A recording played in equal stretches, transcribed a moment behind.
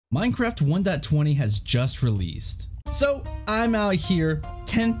Minecraft 1.20 has just released. So I'm out here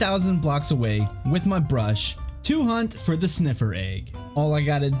 10,000 blocks away with my brush to hunt for the sniffer egg. All I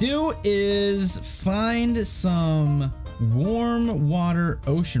gotta do is find some warm water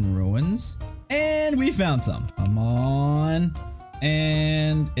ocean ruins, and we found some. Come on.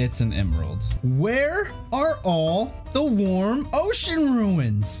 And it's an emerald. Where are all the warm ocean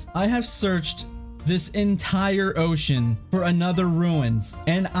ruins? I have searched this entire ocean for another ruins,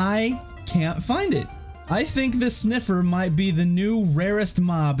 and I can't find it. I think the sniffer might be the new rarest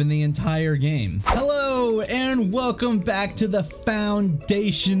mob in the entire game. Hello and welcome back to the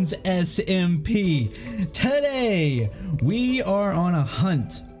Foundations SMP. Today we are on a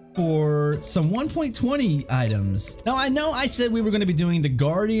hunt for some 1.20 items. Now I know I said we were going to be doing the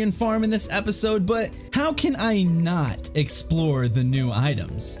Guardian farm in this episode, but how can I not explore the new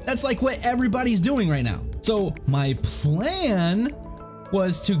items? That's like what everybody's doing right now. So my plan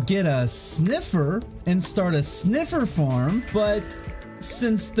was to get a sniffer and start a sniffer farm, but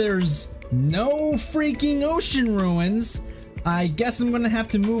since there's no freaking ocean ruins, I guess I'm gonna have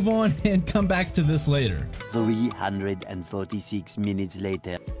to move on and come back to this later. 346 minutes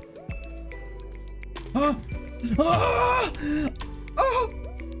later.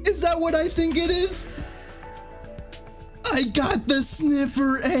 Is that what I think it is? I got the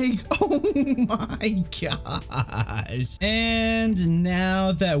sniffer egg. Oh my gosh. And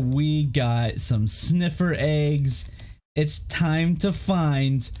now that we got some sniffer eggs, it's time to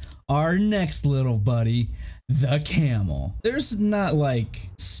find our next little buddy, the camel. There's not like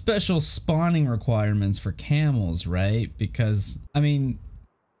special spawning requirements for camels, right? Because I mean,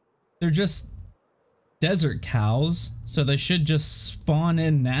 they're just desert cows, so they should just spawn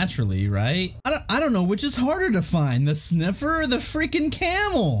in naturally, right? I don't know which is harder to find, the sniffer or the freaking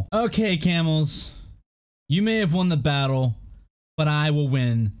camel. Okay, camels, you may have won the battle, but I will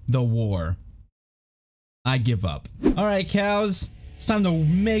win the war. I give up. All right, cows, it's time to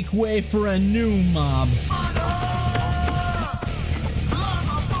make way for a new mob.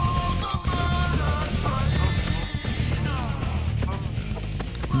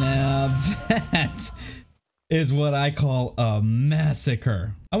 Now that is what I call a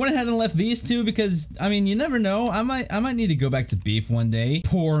massacre. I went ahead and left these two because, I mean, you never know. I might need to go back to beef one day.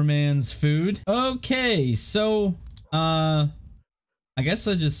 Poor man's food. Okay, so I guess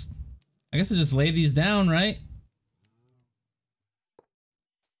I just lay these down, right?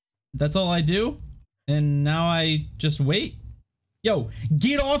 That's all I do? And now I just wait? Yo,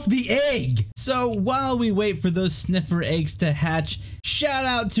 get off the egg! So while we wait for those sniffer eggs to hatch, shout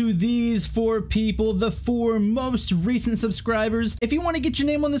out to these 4 people, the 4 most recent subscribers. If you want to get your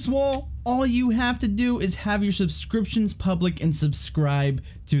name on this wall, all you have to do is have your subscriptions public and subscribe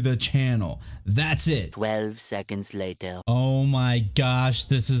to the channel. That's it. 12 seconds later. Oh my gosh,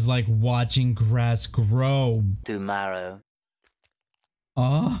 this is like watching grass grow. Tomorrow.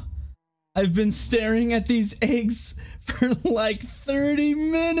 I've been staring at these eggs for like 30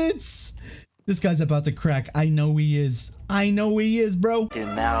 minutes. This guy's about to crack. I know he is. I know he is, bro.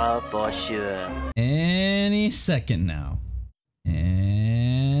 Tomorrow for sure. Any second now.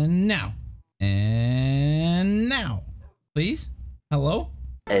 And now. And now. Please? Hello?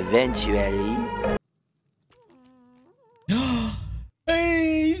 Eventually.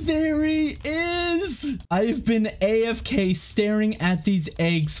 Hey, there he is! I've been AFK staring at these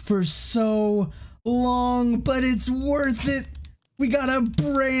eggs for so long, but it's worth it. We got a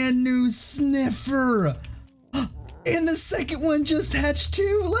brand new sniffer. And the second one just hatched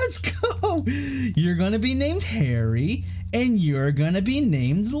too. Let's go. You're gonna be named Harry, and you're gonna be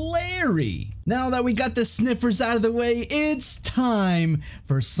named Larry. Now that we got the sniffers out of the way, it's time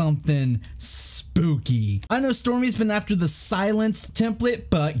for something spooky. I know Stormy's been after the silenced template,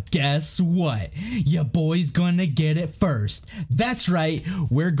 but guess what? Your boy's gonna get it first. That's right,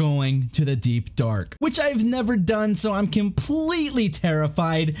 we're going to the deep dark, which I've never done, so I'm completely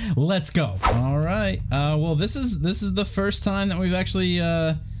terrified. Let's go. All right, well, this is the first time that we've actually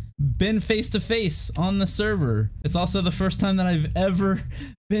been face to face on the server. It's also the first time that I've ever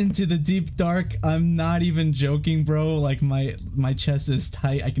been to the deep dark. I'm not even joking, bro. Like my chest is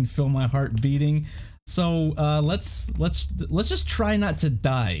tight. I can feel my heart beating. So let's just try not to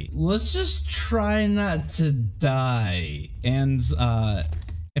die. Let's just try not to die. And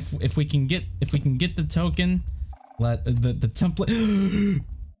if we can get the token, let the template.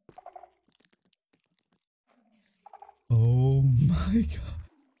 Oh my god.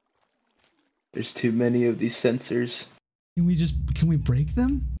 There's too many of these sensors. Can we break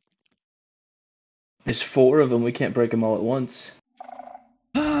them? There's 4 of them. We can't break them all at once.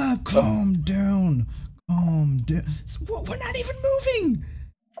 Calm down. Calm down. We're not even moving.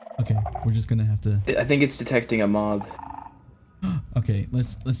 Okay, we're just gonna have to. I think it's detecting a mob. Okay,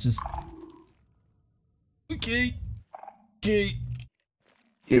 let's just. Okay. Okay.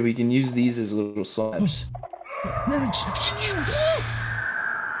 Here, we can use these as little slabs. No.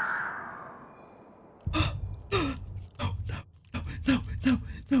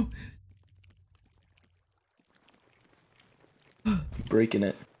 No. Breaking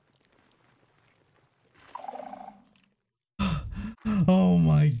it. Oh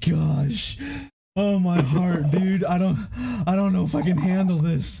my gosh. Oh my heart, dude. I don't know if I can handle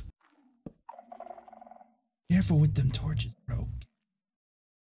this. Careful with them torches, bro.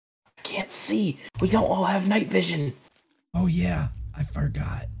 I can't see. We don't all have night vision. Oh yeah, I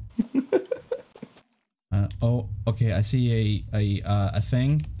forgot. Oh, okay. I see a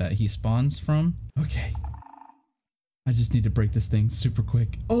thing that he spawns from. Okay. I just need to break this thing super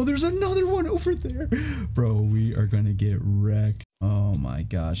quick. Oh, there's another one over there. Bro, we are gonna get wrecked. Oh my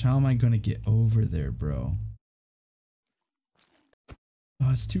gosh, how am I gonna get over there, bro? Oh,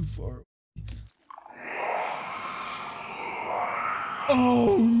 it's too far.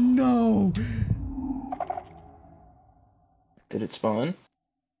 Oh no! Did it spawn?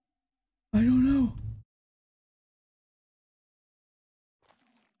 I don't know.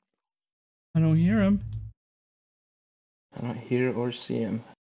 I don't hear him. I don't hear or see him.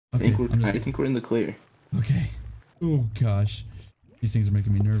 Okay, I think we're in the clear. Okay. Oh gosh. These things are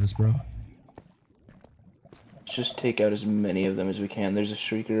making me nervous, bro. Let's just take out as many of them as we can. There's a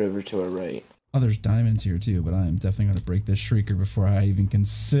shrieker over to our right. Oh, there's diamonds here too, but I am definitely going to break this shrieker before I even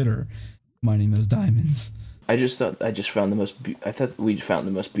consider mining those diamonds. I thought we found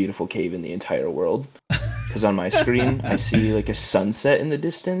the most beautiful cave in the entire world. Because on my screen, I see like a sunset in the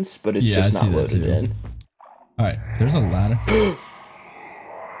distance, but it's just not loaded in. Alright, there's a ladder.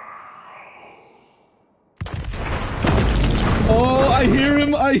 Oh, I hear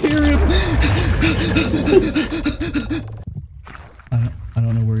him! I hear him! I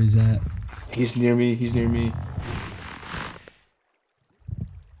don't know where he's at. He's near me, he's near me.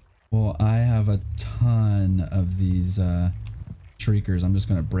 Well, I have a ton of these shriekers. I'm just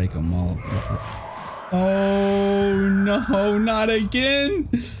gonna break them all. Oh no, not again!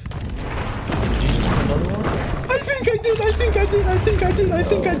 I think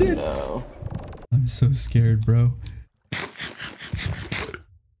I did! No. I'm so scared, bro.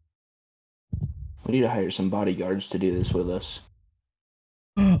 We need to hire some bodyguards to do this with us.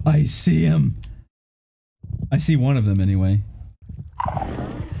 I see him. I see one of them anyway.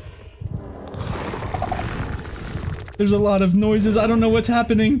 There's a lot of noises. I don't know what's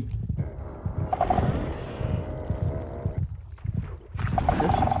happening. I wonder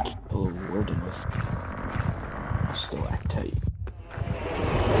if you can kill a warden with a stalactite.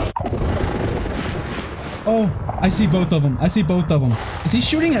 Oh, I see both of them. I see both of them. Is he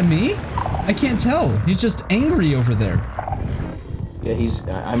shooting at me? I can't tell. He's just angry over there. Yeah,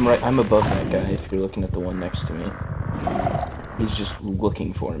 I'm above that guy if you're looking at the one next to me. He's just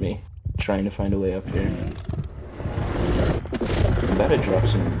looking for me, trying to find a way up here. I'm about to drop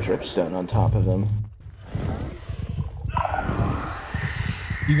some dripstone on top of him.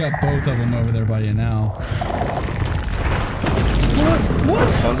 You got both of them over there by you now.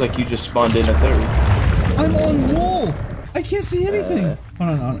 What? Sounds like you just spawned in a third. I'm on wall. I can't see anything.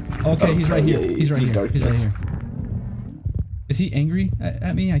 Hold on. Okay, he's right here. He's right here. He's right here. Is he angry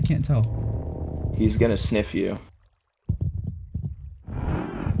at me? I can't tell. He's gonna sniff you.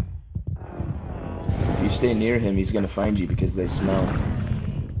 If you stay near him, he's gonna find you because they smell.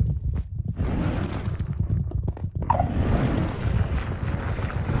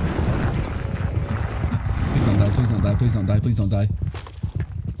 Please don't die, please don't die, please don't die, please don't die.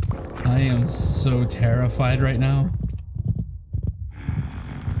 I am so terrified right now.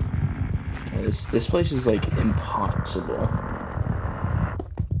 This place is like impossible.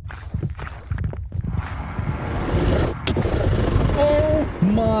 Oh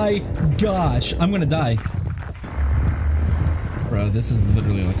my gosh, I'm gonna die. Bro, this is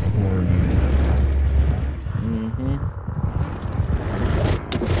literally like a horror movie.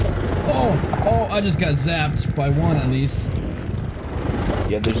 Oh, I just got zapped by one at least.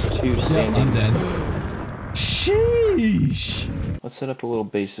 Yeah, there's two standing. Yep, I'm dead. Sheesh. Let's set up a little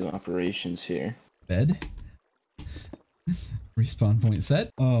base of operations here. Bed? Respawn point set?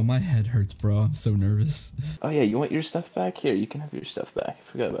 Oh, my head hurts, bro. I'm so nervous. Oh yeah, you want your stuff back? Here, you can have your stuff back. I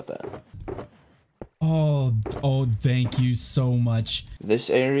forgot about that. Oh, thank you so much. This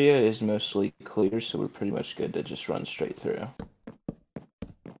area is mostly clear, so we're pretty much good to just run straight through.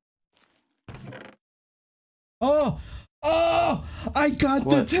 Oh, I got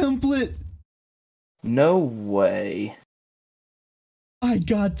What? the template. No way. I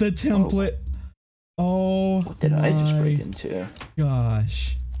got the template. Oh, what did I just break into?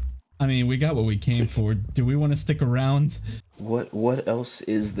 Gosh. I mean, we got what we came for. Do we want to stick around? What else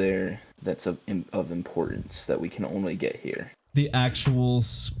is there that's of importance that we can only get here? The actual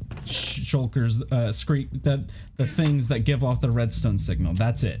shulkers, the things that give off the redstone signal.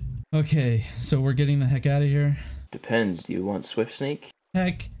 That's it. Okay, so we're getting the heck out of here. Depends. Do you want Swift Snake?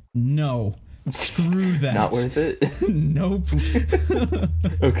 Heck no. Screw that. Not worth it. Nope.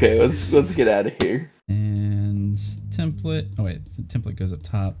 Okay, let's get out of here. And template. Oh wait, the template goes up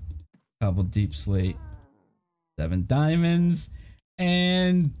top. Cobble deep slate. 7 diamonds.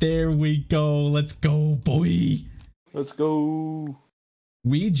 And there we go. Let's go, boy. Let's go.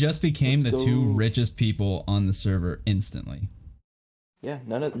 We just became the 2 richest people on the server instantly. Yeah,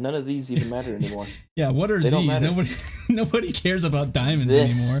 none of these even matter anymore. Yeah, what are they these? Nobody cares about diamonds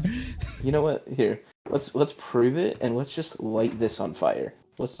anymore. You know what? Here, let's prove it, and let's just light this on fire.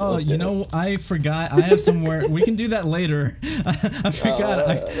 Let's you know, I forgot. I have somewhere. We can do that later. I forgot.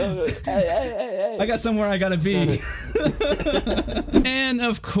 I got somewhere I gotta be. And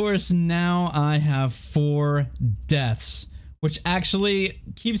of course, now I have 4 deaths, which actually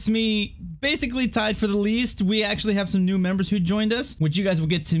keeps me basically tied for the least. We actually have some new members who joined us, which you guys will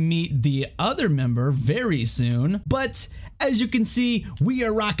get to meet the other member very soon. But as you can see, we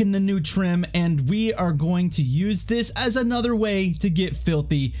are rocking the new trim, and we are going to use this as another way to get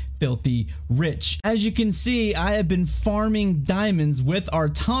filthy rich. As you can see, I have been farming diamonds with our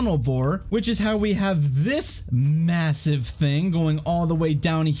tunnel bore, which is how we have this massive thing going all the way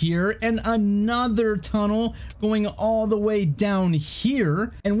down here, and another tunnel going all the way down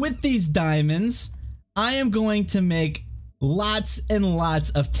here. And with these diamonds, I am going to make lots and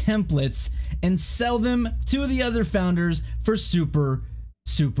lots of templates and sell them to the other founders for super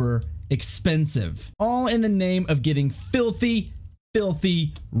expensive, all in the name of getting filthy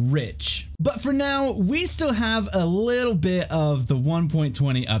rich. But for now, we still have a little bit of the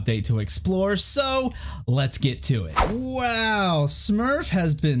 1.20 update to explore, so let's get to it. Wow, Smurf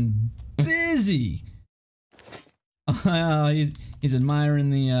has been busy. He's admiring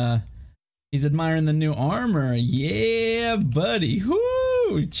the new armor. Yeah, buddy.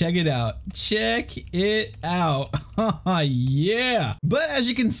 Whoo! Check it out. Check it out. Yeah. But as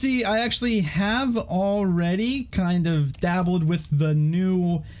you can see, I actually have already kind of dabbled with the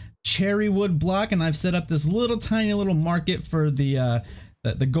new cherry wood block, and I've set up this tiny little market for the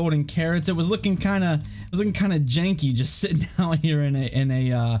golden carrots. It was looking kind of janky just sitting out here in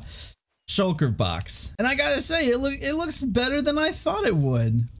a shulker box, and I gotta say, it looks better than I thought it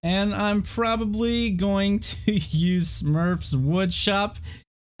would. And I'm probably going to use Smurf's wood shop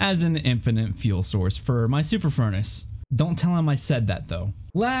as an infinite fuel source for my super furnace. Don't tell him I said that though.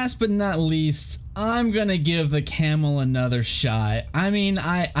 Last but not least, I'm gonna give the camel another shot. I mean,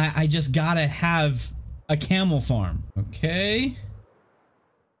 I just gotta have a camel farm. Okay.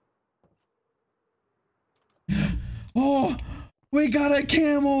 Oh, we got a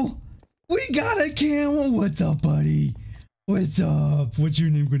camel. We got a camel! What's up, buddy? What's up? What's your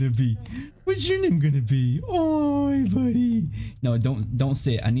name gonna be? What's your name gonna be? Oh, buddy. No, don't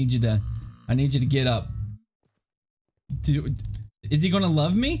say it. I need you to get up. Is he gonna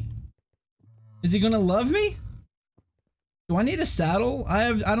love me? Is he gonna love me? Do I need a saddle?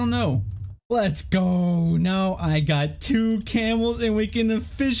 I don't know. Let's go. Now I got 2 camels, and we can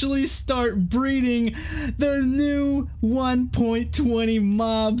officially start breeding the new 1.20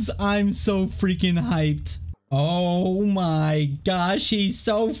 mobs. I'm so freaking hyped. Oh my gosh, he's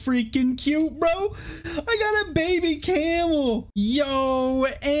so freaking cute, bro. I got a baby camel. Yo,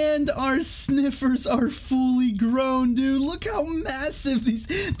 and our sniffers are fully grown, dude. Look how massive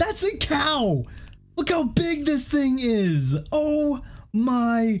that's a cow. Look how big this thing is. Oh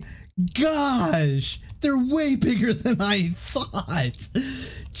my gosh, they're way bigger than I thought.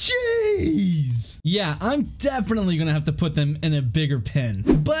 Jeez. Yeah, I'm definitely gonna have to put them in a bigger pen.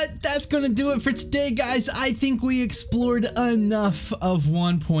 But that's gonna do it for today, guys. I think we explored enough of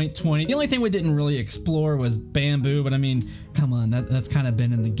 1.20. The only thing we didn't really explore was bamboo, but I mean, come on, that's kind of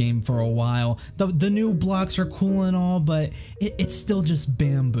been in the game for a while. The new blocks are cool and all, but it's still just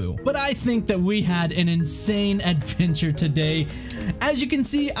bamboo. But I think that we had an insane adventure today. As you can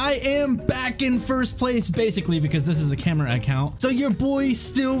see, I am back in first place, basically because this is a camera account. So your boy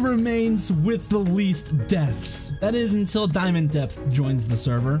still remains with the least deaths. That is until Diamond Depth joins the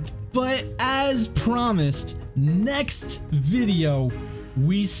server. But as promised, next video,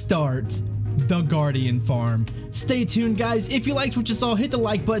 we start the Guardian farm. Stay tuned, guys. If you liked what you saw, hit the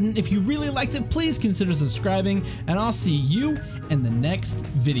like button. If you really liked it, please consider subscribing, and I'll see you in the next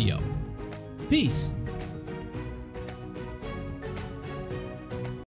video. Peace.